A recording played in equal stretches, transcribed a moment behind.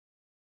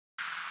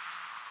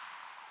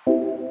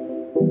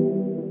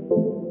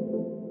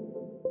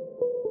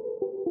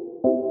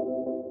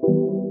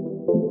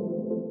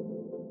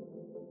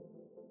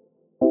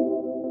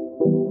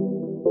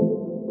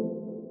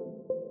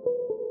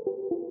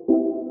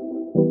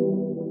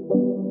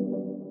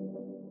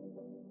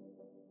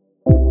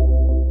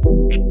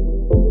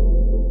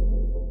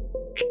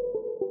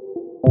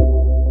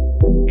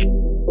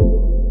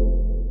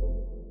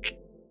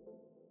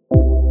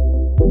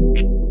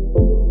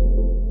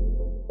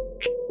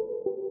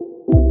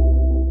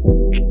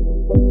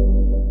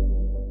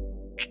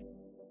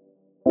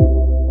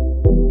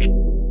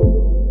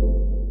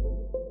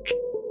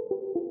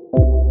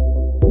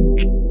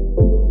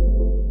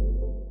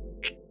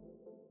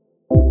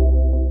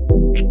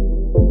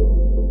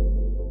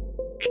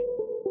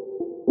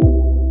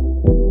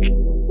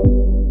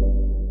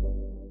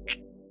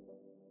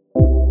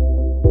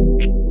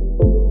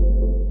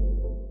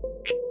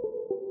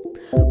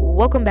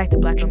Welcome back to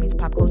Black Girl Meets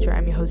Pop Culture.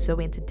 I'm your host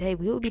Zoe, and today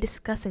we will be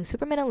discussing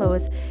Superman and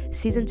Lois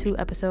Season 2,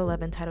 Episode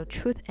 11, titled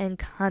Truth and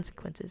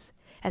Consequences.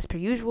 As per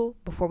usual,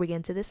 before we get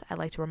into this, I'd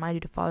like to remind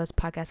you to follow this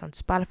podcast on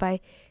Spotify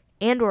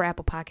and or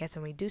Apple Podcasts,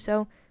 and when you do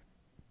so,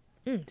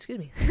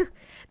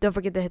 don't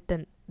forget to hit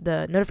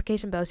the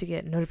notification bell so you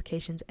get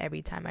notifications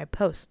every time I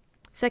post.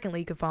 Secondly,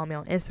 you can follow me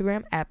on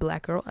Instagram at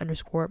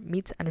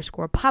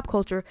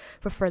blackgirl_meets_popculture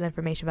for further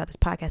information about this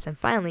podcast. And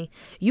finally,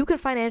 you can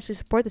financially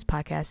support this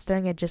podcast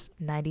starting at just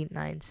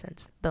 99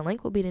 cents. The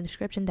link will be in the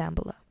description down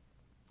below.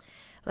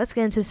 Let's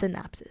get into the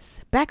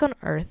synopsis. Back on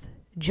Earth,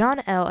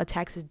 John L.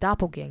 attacks his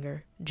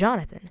doppelganger,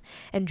 Jonathan,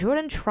 and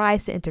Jordan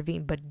tries to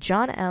intervene, but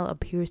John L.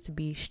 appears to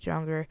be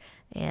stronger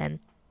and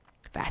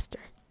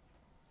faster.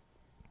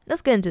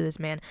 Let's get into this,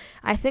 man.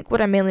 I think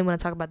what I mainly want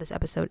to talk about this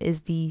episode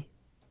is the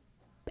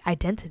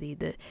identity,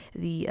 the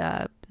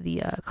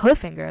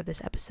cliffhanger of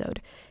this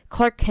episode.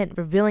 Clark Kent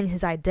revealing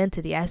his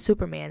identity as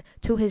Superman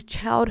to his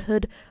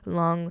childhood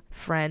long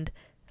friend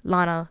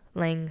Lana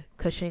Lang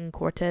Cushing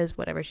Cortez,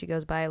 whatever she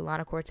goes by,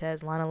 Lana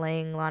Cortez, Lana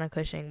Lang, Lana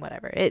Cushing,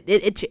 whatever.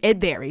 It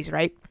varies,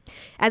 right?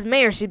 As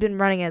mayor, she's been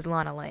running as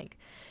Lana Lang.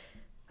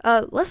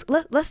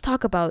 Let's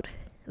talk about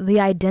the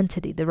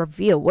identity, the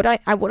reveal. What I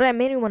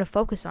mainly want to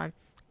focus on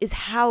is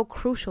how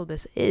crucial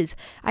this is.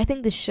 I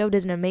think this show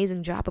did an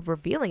amazing job of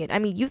revealing it. I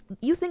mean, you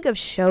think of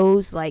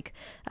shows like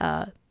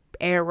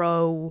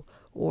Arrow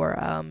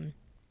or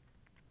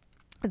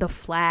The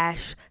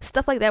Flash,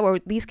 stuff like that, where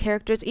these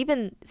characters,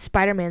 even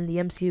Spider-Man in the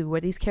MCU,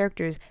 where these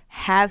characters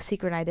have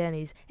secret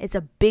identities. It's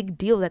a big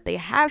deal that they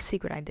have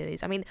secret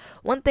identities. I mean,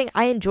 one thing,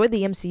 I enjoyed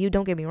the MCU,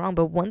 don't get me wrong,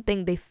 but one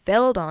thing they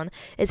failed on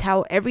is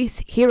how every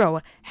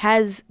hero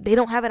they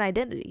don't have an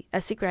identity,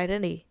 a secret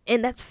identity,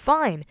 and that's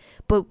fine.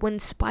 But when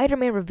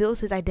Spider-Man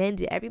reveals his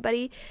identity to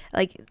everybody,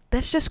 like,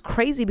 that's just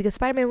crazy, because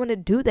Spider-Man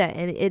wanted to do that,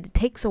 and it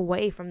takes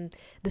away from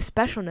the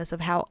specialness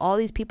of how all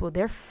these people,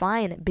 they're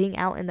fine being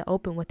out in the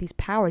open with these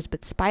powers,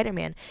 but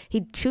Spider-Man,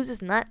 he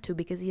chooses not to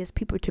because he has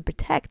people to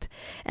protect.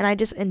 And I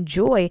just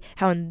enjoy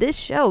how in this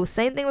show,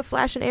 same thing with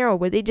Flash and Arrow,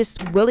 where they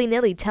just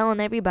willy-nilly telling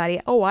everybody,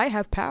 oh, I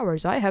have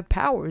powers,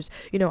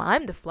 you know,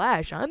 I'm the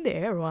Flash, I'm the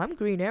Arrow, I'm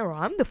Green Arrow,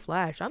 I'm the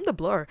Flash, I'm the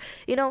Blur.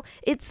 You know,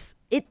 it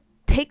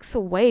takes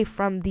away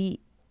from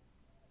the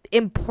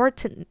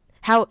important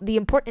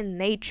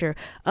nature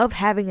of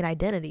having an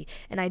identity.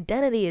 An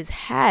identity is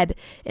had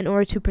in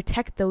order to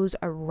protect those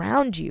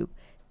around you.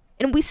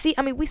 And we see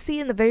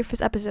in the very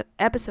first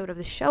episode of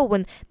the show,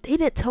 when they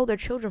didn't tell their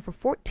children for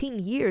 14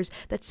 years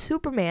that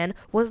Superman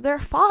was their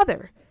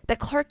father, that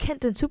Clark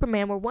Kent and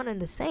Superman were one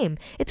and the same.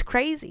 It's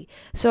crazy.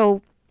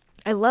 So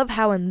I love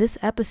how in this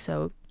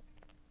episode,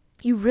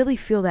 you really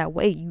feel that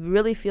way. You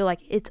really feel like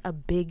it's a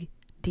big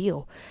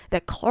deal,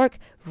 that Clark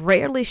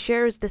rarely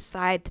shares this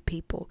side to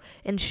people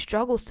and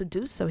struggles to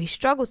do so. He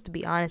struggles to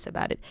be honest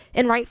about it,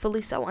 and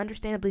rightfully so,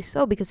 understandably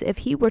so, because if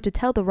he were to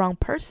tell the wrong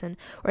person,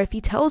 or if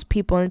he tells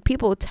people and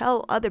people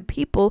tell other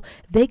people,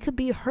 they could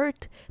be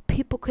hurt,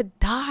 people could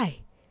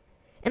die.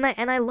 And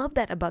I love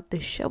that about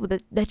this show,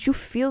 that you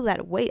feel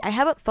that weight. I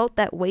haven't felt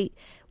that weight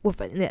with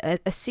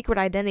a secret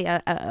identity,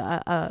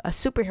 a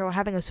superhero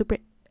having a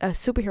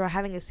superhero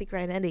having a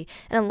secret identity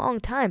in a long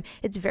time.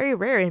 It's very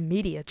rare in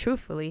media,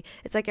 truthfully.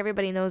 It's like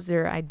everybody knows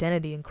their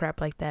identity and crap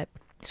like that.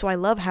 So I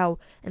love how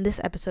in this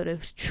episode it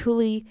was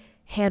truly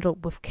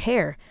handled with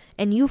care,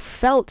 and you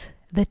felt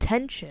the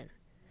tension.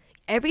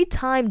 Every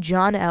time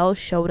John L.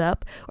 showed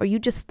up, or you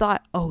just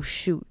thought, oh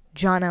shoot,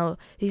 John L.,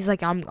 he's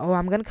like, I'm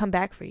gonna come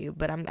back for you,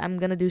 but I'm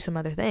gonna do some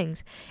other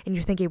things. And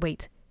you're thinking,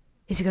 wait,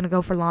 is he gonna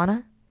go for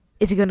Lana?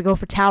 Is he gonna go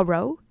for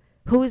Tal-Ro?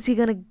 Who is he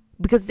gonna,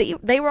 because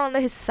they were on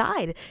his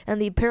side in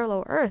the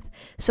parallel Earth.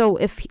 So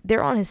if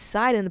they're on his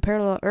side in the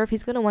parallel Earth,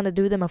 he's going to want to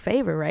do them a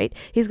favor, right?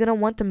 He's going to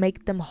want to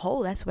make them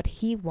whole. That's what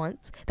he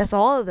wants. That's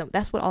all of them.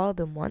 That's what all of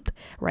them want,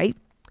 right?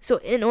 So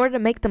in order to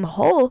make them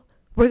whole,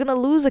 we're going to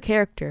lose a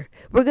character.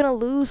 We're going to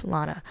lose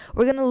Lana.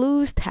 We're going to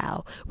lose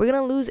Tal. We're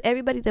going to lose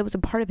everybody that was a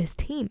part of his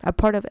team, a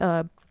part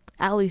of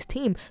Allie's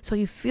team. So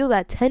you feel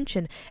that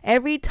tension.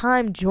 Every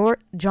time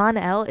John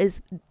L.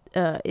 is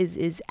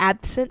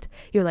absent,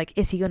 you're like,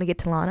 is he going to get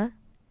to Lana?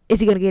 Is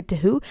he gonna get to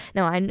who?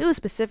 No, I knew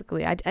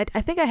specifically. I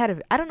think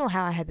I don't know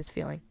how I had this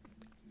feeling,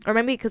 or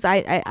maybe because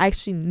I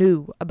actually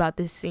knew about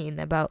this scene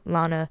about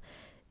Lana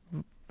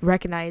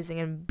recognizing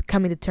and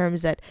coming to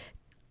terms that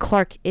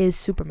Clark is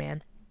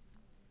Superman.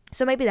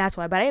 So maybe that's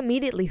why. But I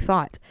immediately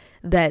thought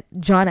that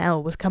John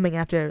L. was coming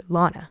after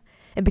Lana.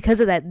 And because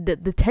of that,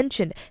 the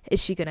tension,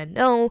 is she going to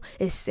know?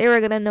 Is Sarah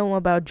going to know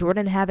about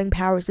Jordan having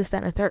powers, this,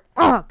 that, and the third?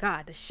 Oh,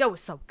 God, the show is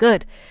so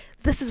good.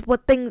 This is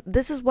what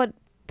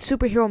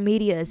superhero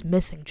media is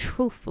missing,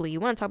 truthfully.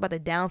 You want to talk about the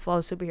downfall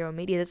of superhero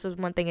media, this was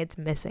one thing it's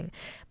missing.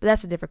 But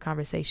that's a different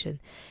conversation.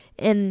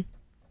 And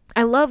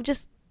I love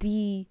just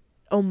the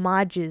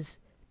homages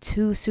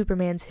to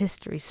Superman's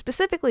history,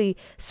 specifically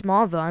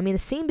Smallville. I mean, the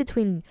scene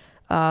between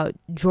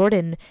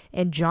Jordan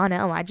and John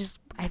L. I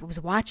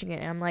was watching it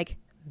and I'm like,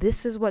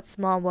 this is what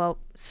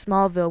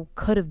Smallville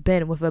could have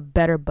been with a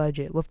better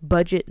budget. With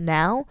budget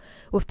now,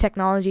 with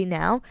technology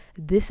now,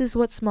 this is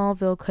what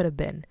Smallville could have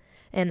been.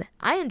 And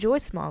I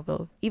enjoyed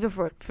Smallville,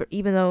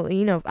 even though,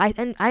 you know, I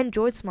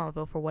enjoyed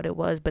Smallville for what it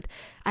was, but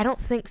I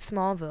don't think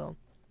Smallville,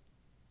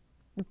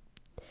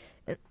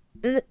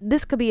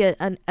 this could be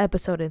an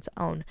episode in its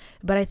own,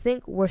 but I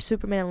think where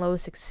Superman and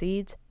Lois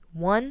succeeds,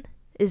 one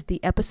is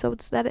the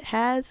episodes that it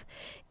has,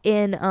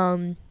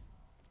 and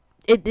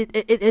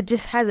it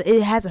just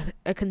has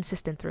a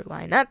consistent through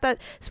line. Not that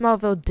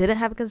Smallville didn't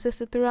have a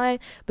consistent through line,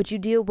 but you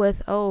deal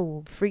with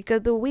Freak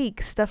of the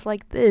Week, stuff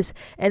like this,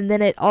 and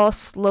then it all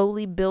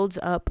slowly builds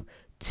up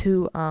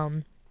to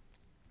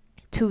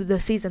the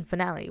season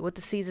finale, with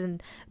the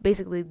season,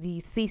 basically the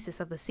thesis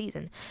of the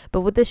season.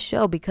 But with this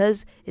show,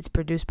 because it's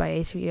produced by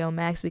HBO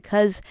Max,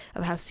 because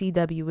of how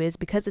CW is,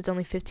 because it's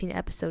only 15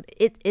 episodes,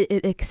 it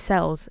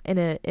excels in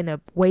a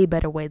way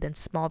better way than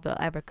Smallville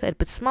ever could.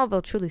 But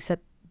Smallville truly set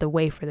the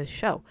way for this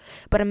show.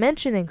 But I'm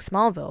mentioning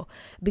Smallville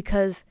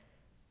because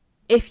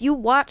if you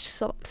watch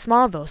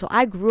Smallville, so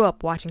I grew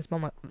up watching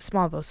Smallville.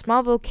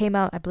 Smallville came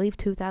out, I believe,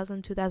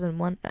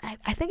 2001.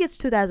 I think it's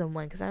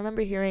 2001 because I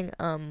remember hearing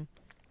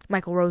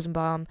Michael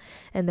Rosenbaum,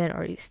 and then,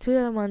 or it's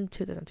 2001,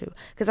 2002,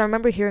 because I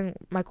remember hearing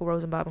Michael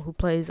Rosenbaum, who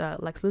plays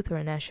Lex Luthor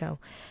in that show,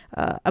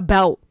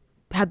 about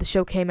how the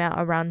show came out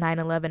around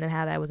 9/11 and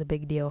how that was a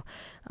big deal.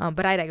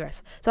 But I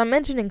digress. So I'm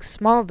mentioning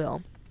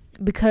Smallville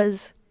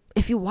because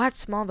if you watch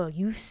Smallville,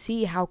 you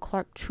see how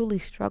Clark truly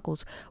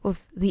struggles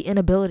with the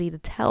inability to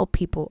tell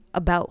people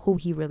about who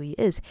he really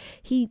is.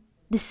 He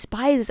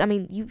despises, I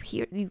mean, you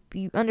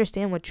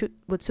understand what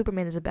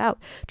Superman is about.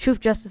 Truth,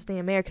 justice, the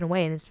American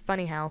way. And it's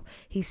funny how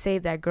he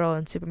saved that girl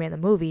in Superman the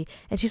movie,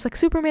 and she's like,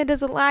 Superman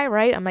doesn't lie,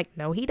 right? I'm like,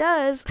 no, he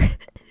does.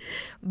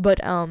 But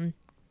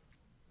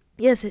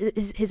yes,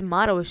 his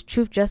motto is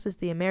truth, justice,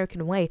 the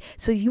American way.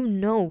 So you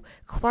know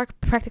Clark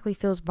practically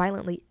feels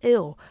violently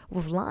ill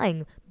with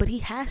lying, but he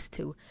has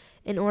to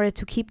in order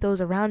to keep those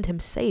around him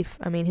safe.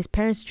 I mean, his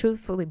parents,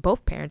 truthfully,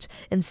 both parents,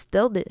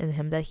 instilled it in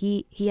him that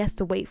he has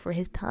to wait for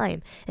his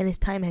time, and his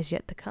time has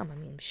yet to come. I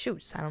mean,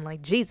 shoot, sound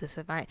like Jesus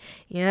if I,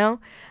 you know?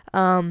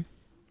 But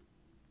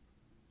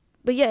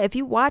yeah, if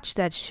you watch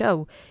that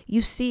show,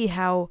 you see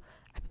how,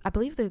 I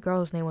believe the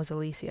girl's name was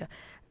Alicia,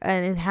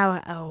 and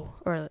how,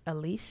 or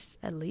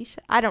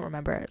Alicia? I don't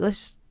remember.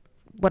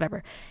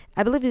 Whatever.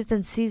 I believe it's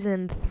in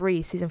season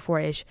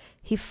 4-ish.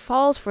 He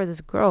falls for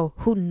this girl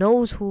who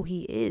knows who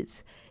he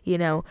is, you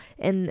know,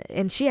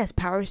 and she has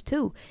powers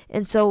too.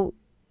 And so,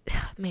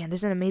 man,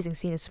 there's an amazing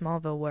scene in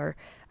Smallville where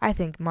I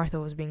think Martha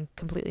was being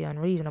completely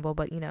unreasonable,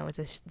 but, you know, it's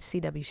a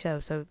CW show,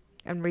 so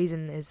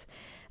unreason is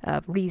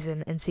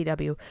reason in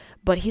CW.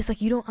 But he's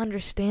like, you don't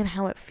understand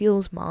how it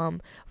feels,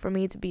 Mom, for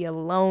me to be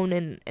alone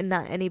and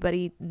not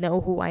anybody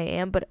know who I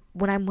am. But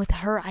when I'm with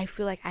her, I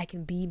feel like I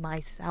can be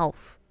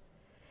myself.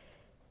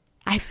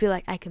 I feel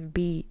like I can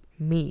be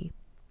me.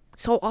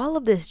 So all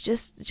of this,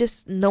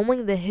 just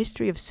knowing the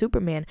history of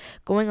Superman,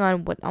 going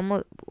on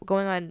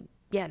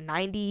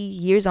 90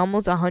 years,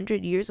 almost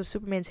 100 years of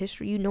Superman's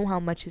history, you know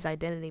how much his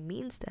identity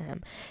means to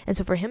him. And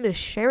so for him to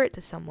share it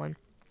to someone,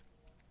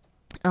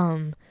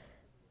 and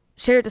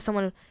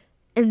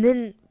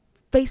then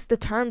face the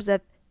terms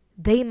that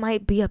they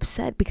might be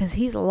upset because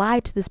he's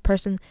lied to this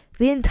person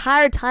the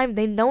entire time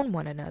they've known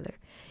one another.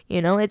 You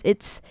know,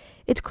 it's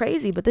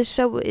crazy, but this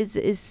show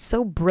is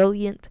so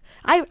brilliant.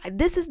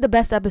 This is the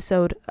best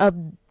episode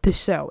of the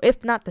show,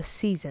 if not the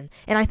season.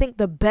 And I think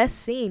the best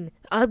scene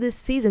of this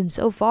season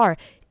so far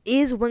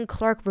is when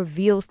Clark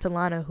reveals to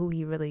Lana who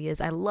he really is.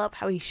 I love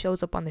how he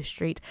shows up on the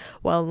street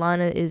while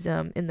Lana is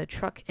in the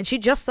truck, and she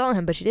just saw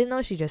him, but she didn't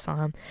know she just saw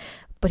him.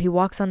 But he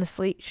walks on the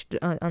street.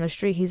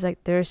 He's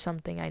like, "There's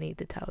something I need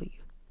to tell you.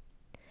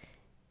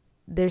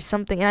 There's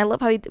something," and I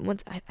love how I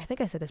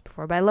think I said this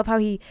before, but I love how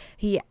he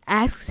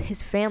asks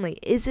his family,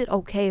 "Is it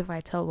okay if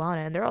I tell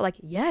Lana?" And they're all like,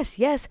 "Yes,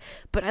 yes."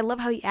 But I love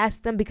how he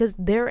asks them because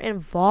they're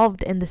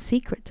involved in the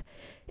secret.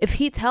 If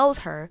he tells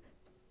her,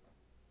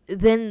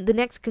 then the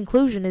next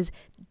conclusion is,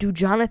 do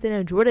Jonathan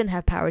and Jordan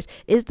have powers?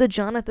 Is the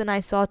Jonathan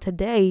I saw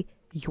today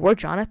your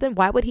Jonathan?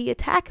 Why would he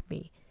attack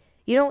me?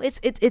 You know,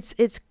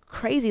 it's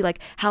crazy. Like,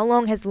 how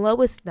long has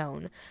Lois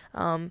known?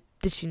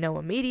 did she know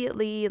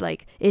immediately?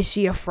 Like, is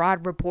she a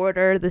fraud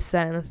reporter? This,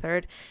 that, and the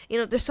third.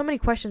 There's so many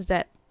questions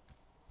that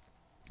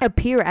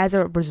appear as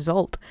a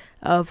result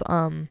of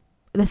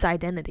this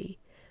identity.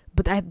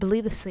 But I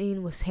believe the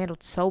scene was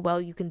handled so well.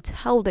 You can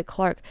tell that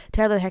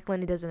Tyler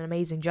Hoechlin does an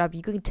amazing job.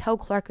 You can tell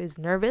Clark is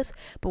nervous,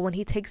 but when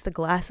he takes the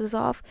glasses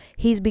off,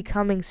 he's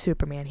becoming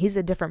Superman. He's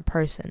a different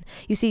person.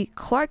 You see,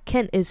 Clark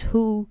Kent is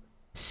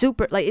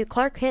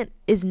Clark Kent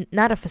is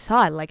not a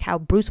facade like how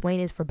Bruce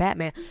Wayne is for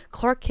Batman.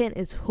 Clark Kent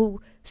is who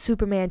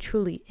Superman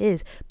truly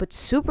is. But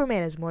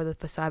Superman is more the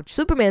facade.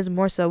 Superman is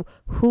more so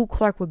who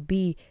Clark would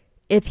be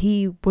if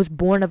he was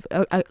born of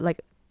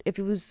if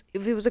he was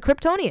a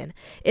Kryptonian.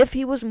 If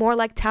he was more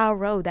like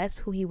Tao-Ro, that's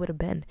who he would have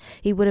been.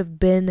 He would have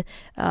been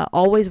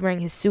always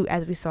wearing his suit,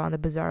 as we saw in the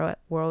Bizarro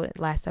World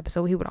last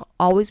episode. He would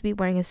always be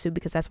wearing his suit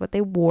because that's what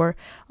they wore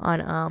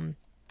on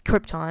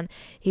Krypton.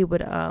 He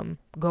would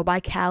go by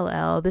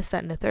Kal-El, this,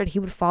 that, and the third. He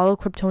would follow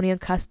Kryptonian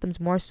customs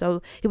more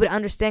so. He would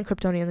understand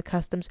Kryptonian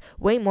customs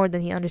way more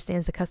than he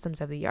understands the customs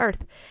of the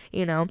Earth,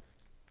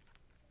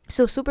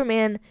 So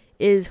Superman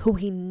is who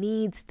he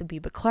needs to be,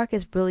 but Clark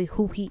is really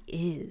who he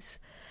is.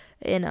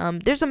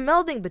 And there's a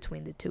melding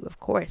between the two, of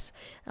course.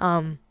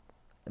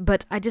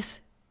 But there's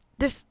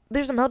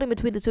a melding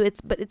between the two.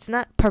 It's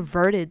not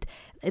perverted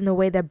in the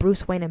way that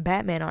Bruce Wayne and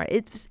Batman are.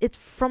 It's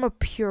from a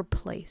pure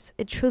place.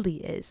 It truly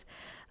is.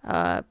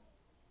 And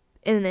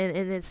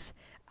it's,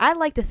 I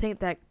like to think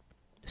that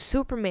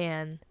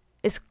Superman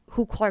is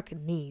who Clark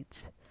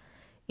needs.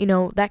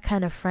 That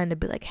kind of friend to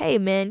be like, hey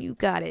man, you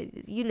got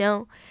it.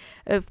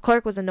 If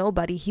Clark was a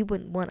nobody, he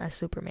wouldn't want a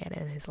Superman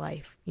in his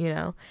life.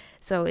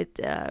 So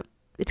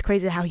it's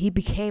crazy how he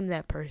became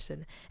that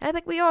person. And I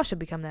think we all should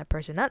become that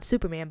person. Not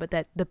Superman, but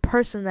that the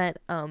person that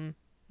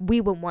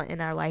we would want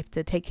in our life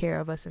to take care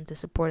of us and to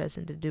support us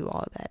and to do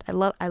all of that. I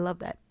love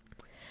that.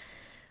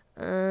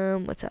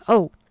 What's that?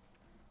 Oh.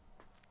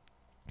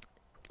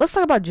 Let's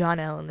talk about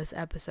Jor-El in this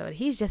episode.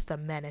 He's just a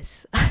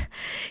menace.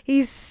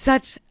 He's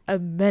such a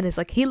menace.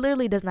 Like, he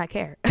literally does not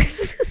care.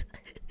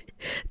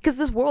 Because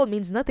this world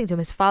means nothing to him.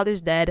 His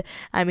father's dead.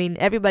 I mean,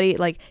 everybody,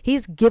 like,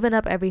 he's given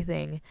up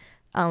everything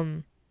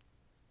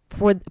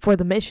for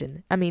the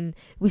mission. I mean,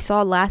 we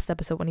saw last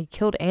episode when he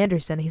killed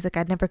Anderson. He's like,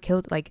 I'd never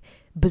killed, like,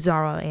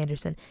 Bizarro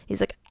Anderson. He's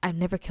like, I've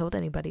never killed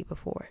anybody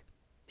before.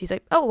 He's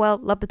like, oh, well,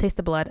 love the taste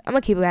of blood. I'm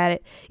going to keep at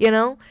it.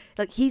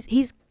 Like,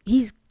 he's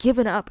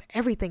given up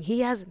everything. He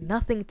has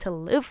nothing to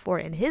live for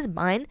in his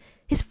mind.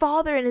 His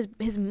father and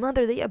his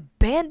mother, they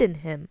abandoned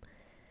him.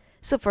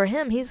 So for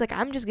him, he's like,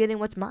 I'm just getting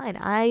what's mine.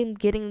 I'm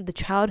getting the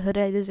childhood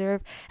I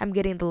deserve. I'm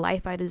getting the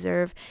life I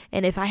deserve.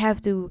 And if I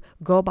have to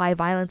go by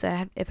violence,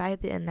 if I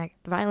have to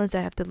enact violence,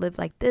 I have to live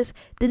like this,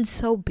 then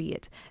so be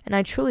it. And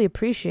I truly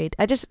appreciate,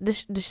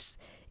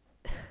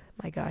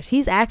 my gosh,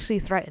 he's actually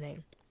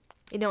threatening.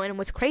 And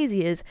what's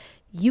crazy is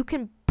you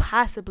can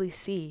possibly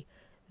see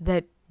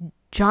that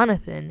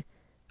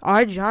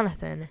our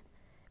Jonathan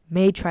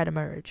may try to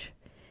merge.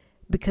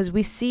 Because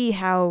we see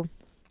how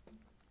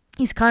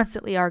he's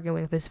constantly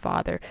arguing with his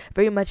father,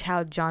 very much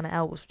how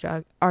Jor-El was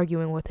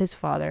arguing with his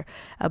father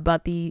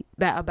about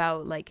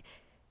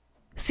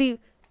see,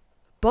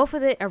 both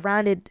of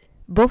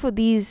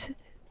these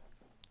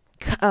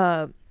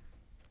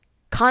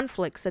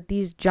conflicts that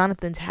these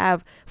Jonathans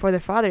have for their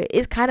father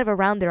is kind of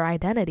around their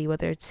identity,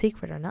 whether it's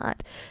secret or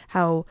not.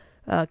 How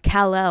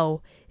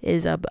Kal-El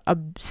is a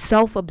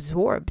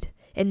self-absorbed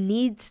and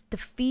needs to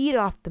feed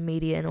off the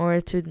media in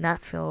order to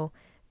not feel.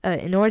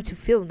 In order to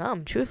feel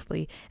numb,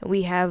 truthfully. And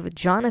we have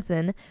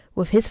Jonathan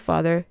with his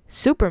father,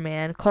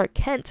 Superman, Clark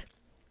Kent,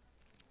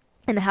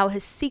 and how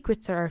his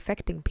secrets are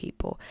affecting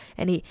people.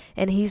 And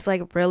he's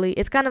like, really,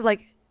 it's kind of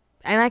like,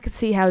 and I could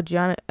see how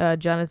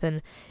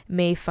Jonathan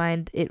may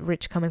find it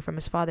rich coming from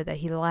his father that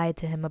he lied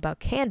to him about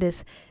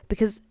Candace,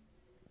 because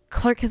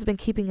Clark has been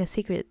keeping a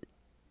secret.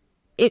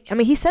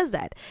 He says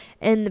that,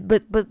 and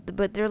but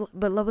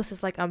Lois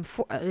is like,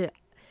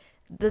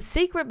 the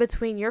secret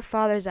between your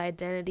father's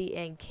identity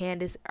and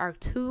Candace are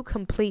two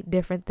complete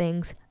different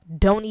things.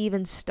 Don't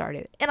even start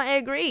it. And I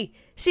agree.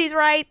 She's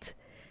right.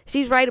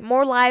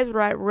 More lives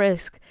are at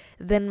risk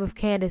than with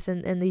Candace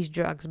and these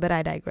drugs. But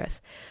I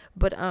digress.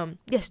 But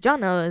yes,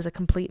 Jor-El is a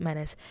complete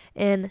menace.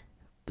 And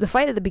the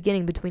fight at the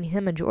beginning between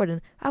him and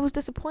Jordan, I was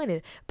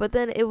disappointed. But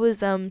then it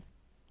was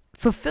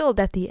fulfilled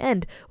at the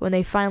end when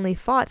they finally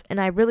fought.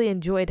 And I really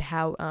enjoyed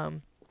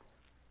how,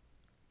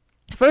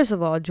 first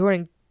of all,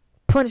 Jordan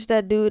punched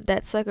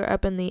that sucker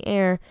up in the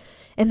air,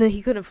 and then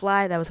he couldn't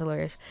fly. That was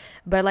hilarious.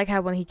 But I like how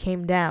when he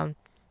came down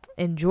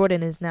and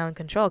Jordan is now in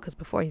control, because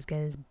before he's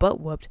getting his butt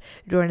whooped,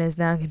 Jordan is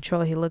now in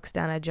control. He looks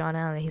down at Jor-El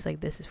and he's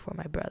like, this is for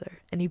my brother,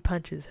 and he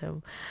punches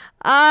him.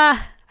 I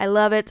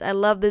love it. I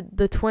love the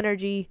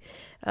twinergy.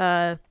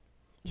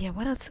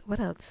 What else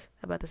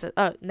about this?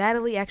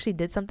 Natalie actually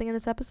did something in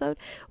this episode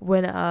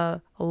when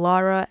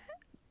Lana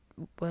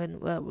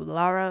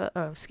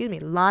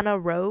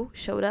Rowe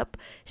showed up.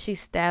 She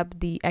stabbed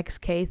the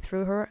XK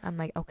through her. I'm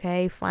like,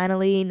 okay,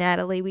 finally,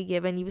 Natalie, we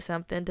giving you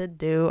something to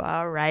do.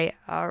 All right.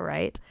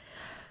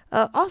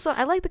 Also,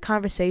 I like the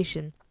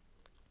conversation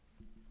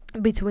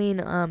between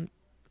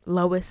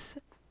Lois,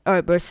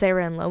 or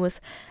Sarah and Lois.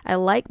 I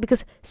like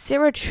because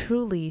Sarah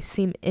truly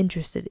seemed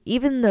interested,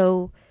 even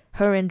though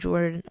her and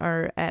Jordan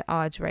are at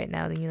odds right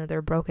now.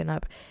 They're broken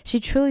up. She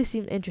truly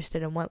seemed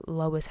interested in what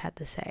Lois had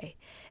to say,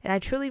 and I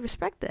truly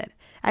respect that.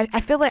 I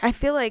feel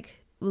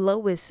like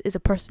Lois is a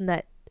person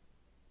that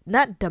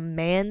not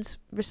demands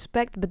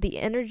respect, but the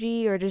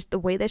energy or just the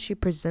way that she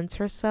presents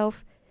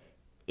herself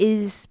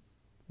is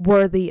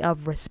worthy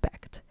of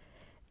respect.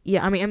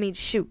 Yeah, I mean,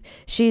 shoot,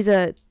 she's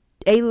a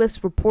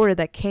A-list reporter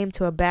that came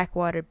to a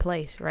backwatered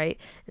place, right,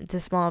 into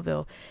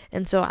Smallville,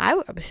 and so I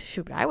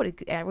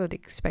would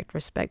expect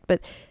respect,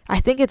 but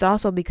I think it's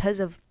also because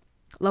of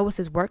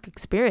Lois's work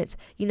experience.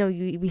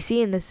 We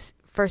see in this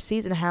first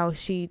season how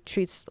she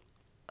treats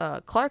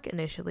Clark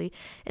initially,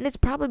 and it's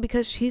probably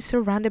because she's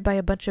surrounded by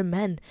a bunch of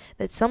men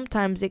that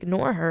sometimes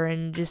ignore her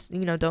and just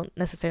don't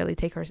necessarily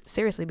take her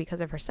seriously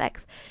because of her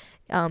sex.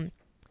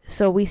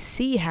 So we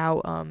see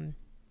how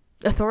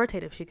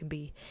authoritative she can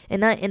be,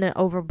 and not in an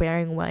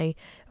overbearing way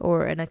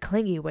or in a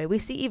clingy way. We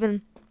see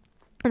even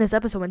in this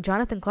episode when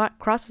Jonathan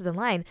crosses the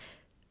line,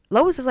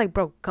 Lois is like,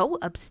 bro, go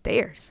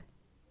upstairs,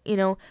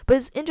 but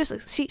it's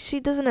interesting. She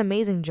does an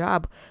amazing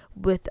job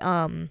with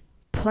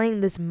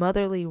playing this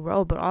motherly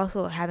role, but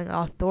also having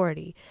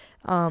authority,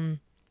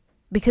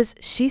 because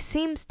she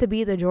seems to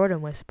be the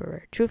Jordan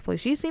whisperer. Truthfully,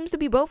 she seems to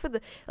be both of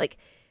the, like,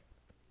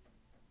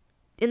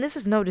 and this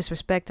is no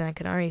disrespect, and I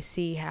can already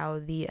see how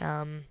the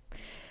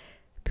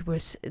people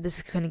this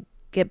is gonna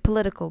get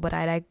political, but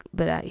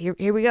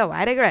here we go.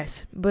 I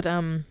digress. But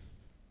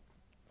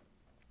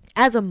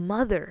as a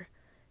mother,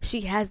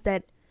 she has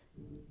that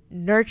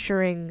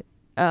nurturing.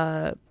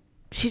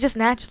 She's just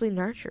naturally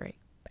nurturing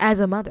as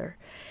a mother,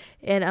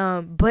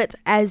 and but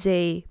as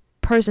a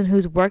person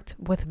who's worked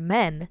with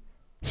men,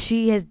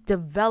 she has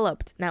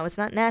developed. Now, it's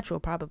not natural,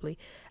 probably.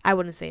 I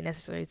wouldn't say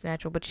necessarily it's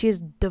natural, but she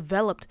has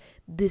developed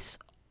this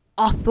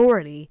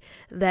authority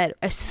that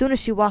as soon as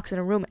she walks in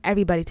a room,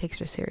 everybody takes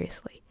her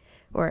seriously,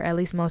 or at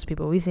least most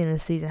people. We've seen in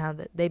this season how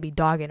they be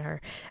dogging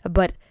her,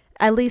 but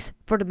at least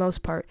for the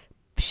most part,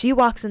 she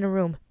walks in a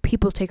room,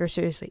 people take her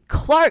seriously.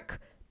 Clark,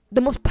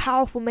 the most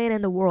powerful man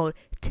in the world,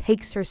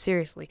 takes her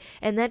seriously,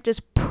 and that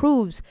just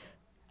proves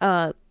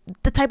the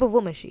type of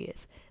woman she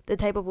is.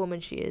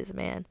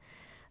 Man.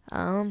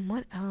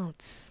 What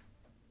else?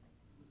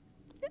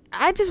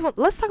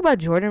 Let's talk about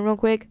Jordan real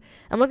quick.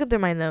 I'm looking through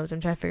my notes.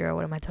 I'm trying to figure out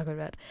what am I talking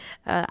about.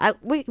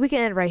 We can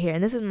end right here,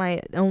 and this is my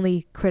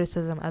only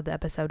criticism of the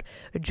episode.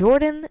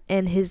 Jordan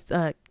and his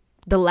the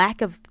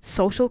lack of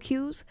social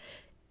cues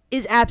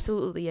is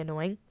absolutely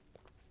annoying.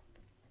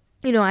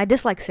 I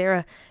dislike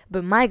Sarah,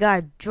 but my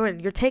God, Jordan,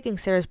 you're taking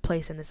Sarah's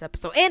place in this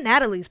episode, and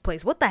Natalie's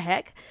place. What the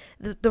heck?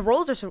 The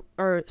roles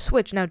are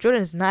switched. Now,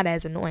 Jordan is not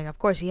as annoying. Of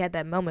course, he had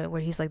that moment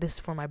where he's like, this is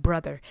for my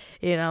brother.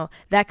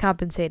 That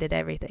compensated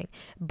everything.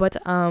 But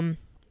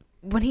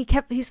when he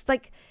kept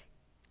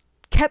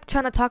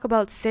trying to talk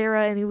about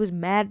Sarah, and he was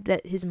mad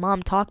that his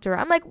mom talked to her.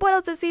 I'm like, what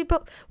else is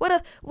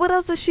what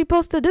else is she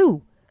supposed to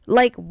do?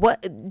 Like,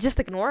 what? Just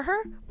ignore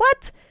her?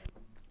 What?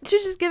 She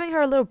was just giving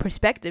her a little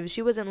perspective.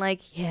 She wasn't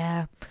like,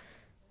 yeah,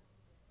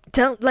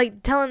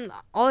 telling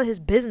all his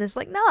business.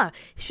 Like, nah,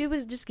 she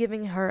was just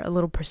giving her a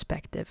little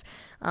perspective.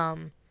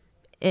 And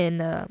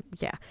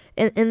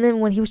then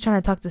when he was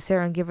trying to talk to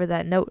Sarah and give her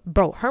that note,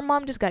 bro, her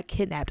mom just got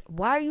kidnapped.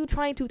 Why are you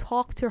trying to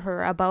talk to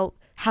her about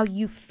how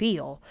you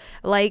feel?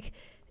 Like,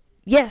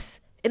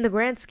 yes, in the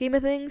grand scheme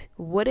of things,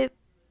 would it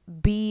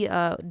be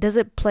does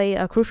it play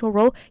a crucial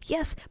role?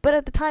 Yes, but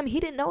at the time he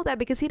didn't know that,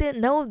 because he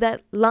didn't know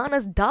that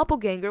Lana's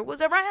doppelganger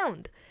was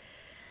around.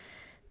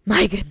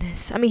 My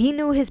goodness. I mean, he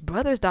knew his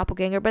brother's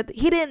doppelganger, but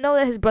he didn't know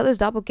that his brother's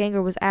doppelganger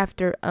was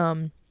after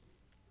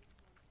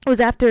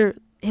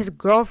his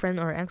girlfriend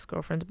or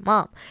ex-girlfriend's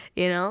mom.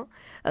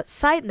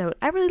 Side note,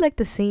 I really like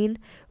the scene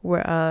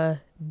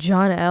where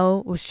John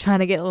L was trying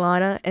to get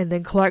Lana, and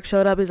then Clark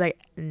showed up. He's like,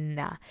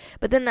 nah.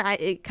 But then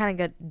it kind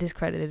of got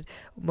discredited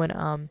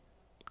when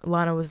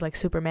Lana was like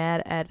super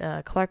mad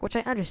at Clark, which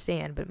I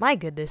understand, but my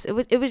goodness,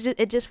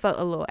 it just felt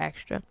a little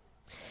extra.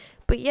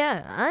 But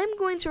yeah, I'm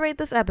going to rate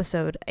this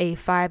episode a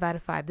 5 out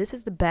of 5. This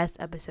is the best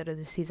episode of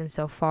the season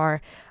so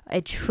far.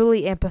 It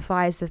truly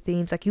amplifies the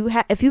themes. Like,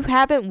 if you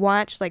haven't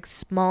watched like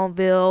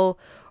Smallville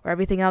or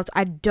everything else,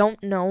 I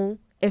don't know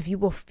if you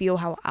will feel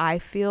how I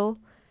feel.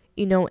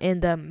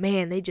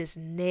 They just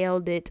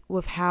nailed it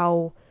with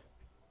how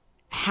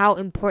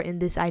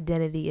important this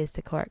identity is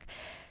to Clark.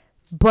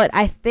 But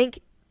I think,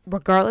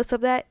 regardless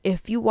of that,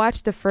 if you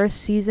watch the first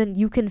season,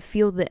 you can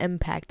feel the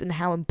impact and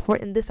how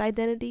important this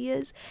identity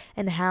is,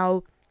 and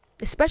how,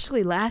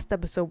 especially last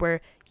episode,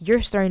 where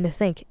you're starting to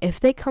think, if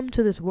they come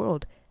to this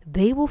world,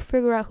 they will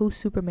figure out who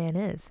Superman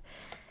is.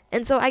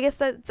 And so I guess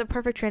that's a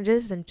perfect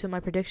transition to my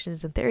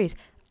predictions and theories.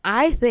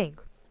 I think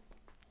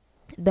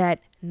that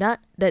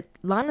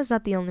Lana's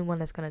not the only one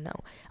that's going to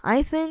know.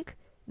 I think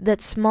that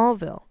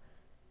Smallville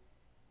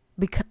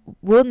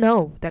we'll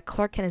know that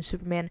Clark Kent and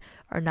Superman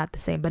are not the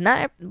same, but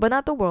not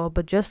the world,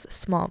 but just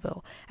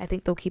Smallville. I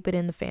think they'll keep it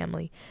in the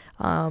family.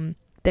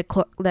 That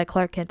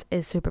Clark Kent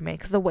is Superman,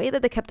 because the way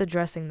that they kept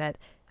addressing that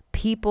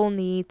people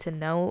need to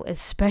know,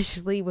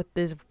 especially with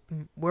this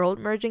world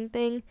merging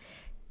thing.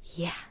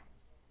 Yeah.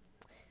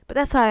 But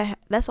that's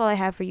all I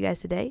have for you guys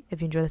today.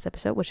 If you enjoyed this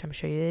episode, which I'm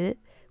sure you did,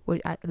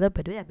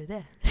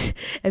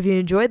 if you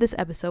enjoyed this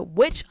episode,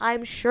 which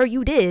I'm sure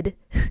you did,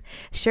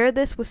 share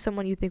this with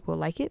someone you think will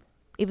like it,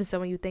 even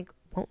someone you think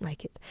won't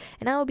like it.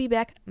 And I will be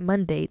back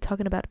Monday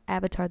talking about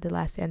Avatar: The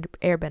Last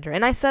Airbender.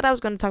 And I said I was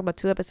going to talk about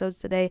 2 episodes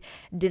today.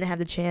 Didn't have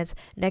the chance.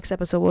 Next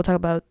episode, we'll talk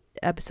about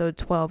episode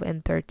 12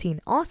 and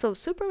 13. Also,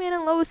 Superman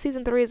and Lois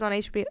season 3 is on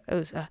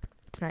HBO.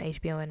 It's not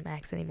HBO and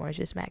Max anymore. It's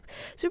just Max.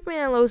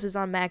 Superman and Lois is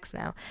on Max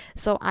now.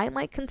 So I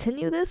might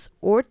continue this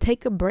or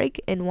take a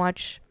break and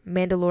watch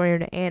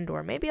Mandalorian and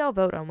Andor. Maybe I'll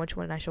vote on which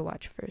one I should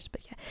watch first.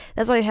 But yeah,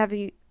 that's all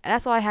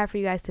I have for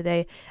you guys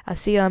today. I'll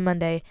see you on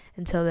Monday.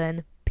 Until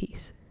then,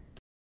 peace.